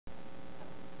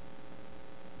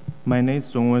My name is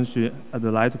Zhongwen. I'd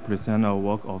like to present our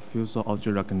work of full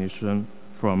object recognition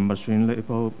from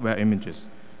machine-labeled web images.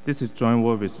 This is joint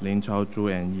work with Linchao,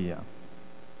 Zhu, and Yi.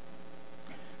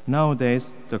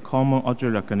 Nowadays, the common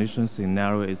object recognition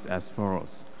scenario is as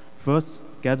follows. First,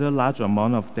 gather large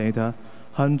amount of data,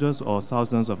 hundreds or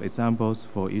thousands of examples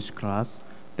for each class,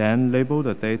 then label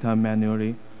the data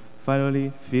manually.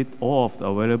 Finally, feed all of the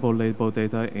available label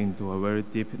data into a very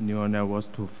deep neural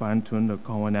network to fine-tune the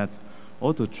ConvNet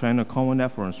or to train a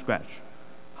ConvNet from scratch.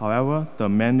 However, the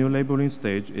manual labeling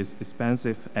stage is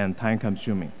expensive and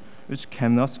time-consuming, which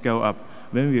cannot scale up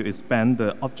when we expand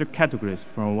the object categories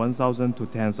from 1,000 to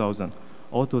 10,000,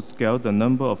 or to scale the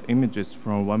number of images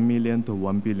from 1 million to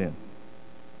 1 billion.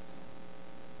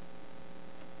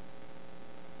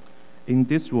 In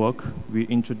this work, we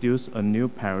introduce a new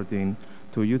paradigm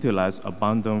to utilize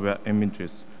abundant web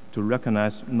images to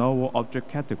recognize novel object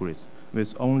categories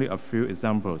with only a few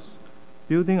examples.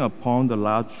 Building upon the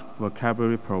large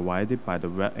vocabulary provided by the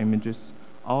web images,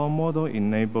 our model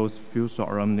enables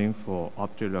few-shot learning for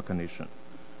object recognition.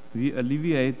 We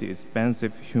alleviate the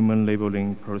expensive human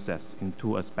labeling process in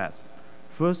two aspects.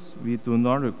 First, we do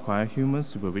not require human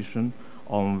supervision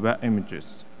on web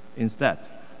images. Instead,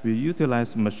 we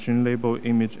utilize machine-labeled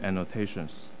image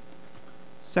annotations.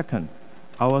 Second,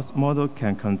 our model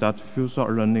can conduct few-shot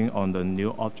learning on the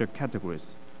new object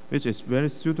categories, which is very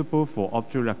suitable for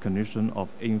object recognition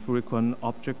of infrequent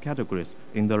object categories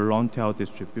in the long-tail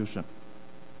distribution.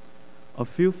 A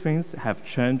few things have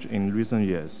changed in recent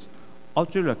years.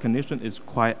 Object recognition is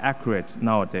quite accurate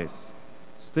nowadays.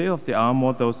 State-of-the-art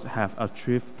models have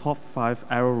achieved top 5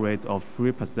 error rate of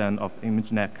 3% of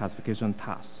ImageNet classification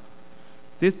tasks.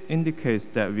 This indicates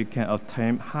that we can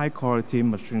obtain high-quality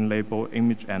machine-labeled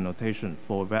image annotation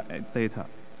for web data.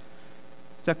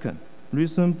 Second,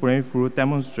 recent breakthrough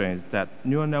demonstrates that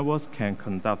neural networks can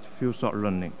conduct few-shot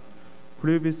learning.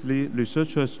 Previously,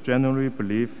 researchers generally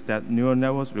believed that neural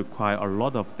networks require a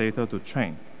lot of data to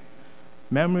train.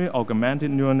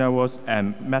 Memory-augmented neural networks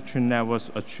and matching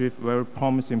networks achieve very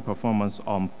promising performance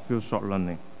on few-shot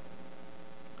learning.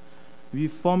 We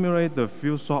formulate the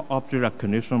few-shot object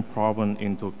recognition problem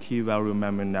into key-value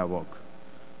memory network.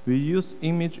 We use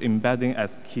image embedding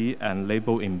as key and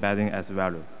label embedding as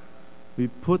value. We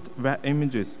put web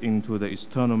images into the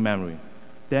external memory,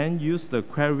 then use the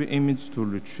query image to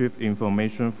retrieve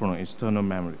information from external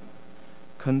memory.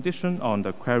 Conditioned on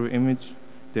the query image,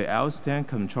 the LSTM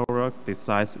controller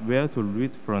decides where to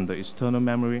read from the external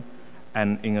memory,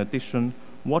 and in addition,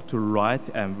 what to write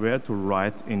and where to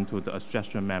write into the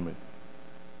abstraction memory.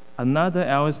 Another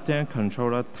LSTM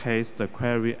controller takes the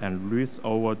query and reads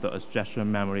over the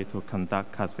abstraction memory to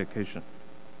conduct classification.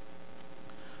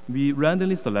 We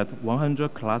randomly select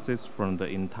 100 classes from the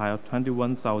entire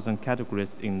 21,000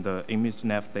 categories in the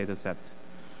ImageNet dataset.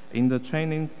 In the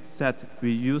training set,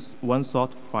 we use 1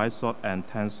 sort, 5 sort, and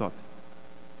 10 sort.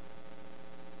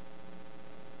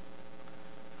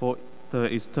 For the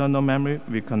external memory,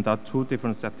 we conduct 2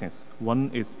 different settings.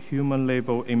 One is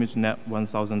human-labeled ImageNet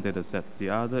 1000 dataset. The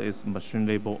other is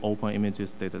machine-labeled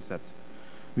OpenImages dataset.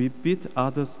 We beat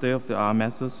other state-of-the-art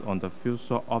methods on the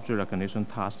few-shot object recognition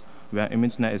task where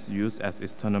ImageNet is used as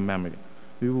external memory.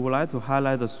 We would like to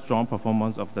highlight the strong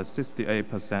performance of the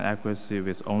 68% accuracy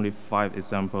with only 5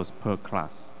 examples per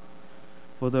class.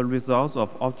 For the results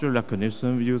of object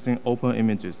recognition using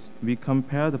OpenImages, we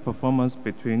compare the performance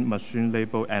between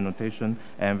machine-labeled annotation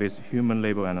and with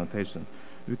human-labeled annotation.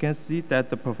 We can see that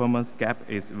the performance gap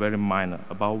is very minor,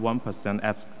 about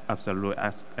 1% absolute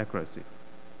accuracy.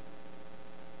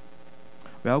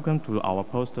 Welcome to our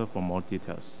poster for more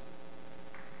details.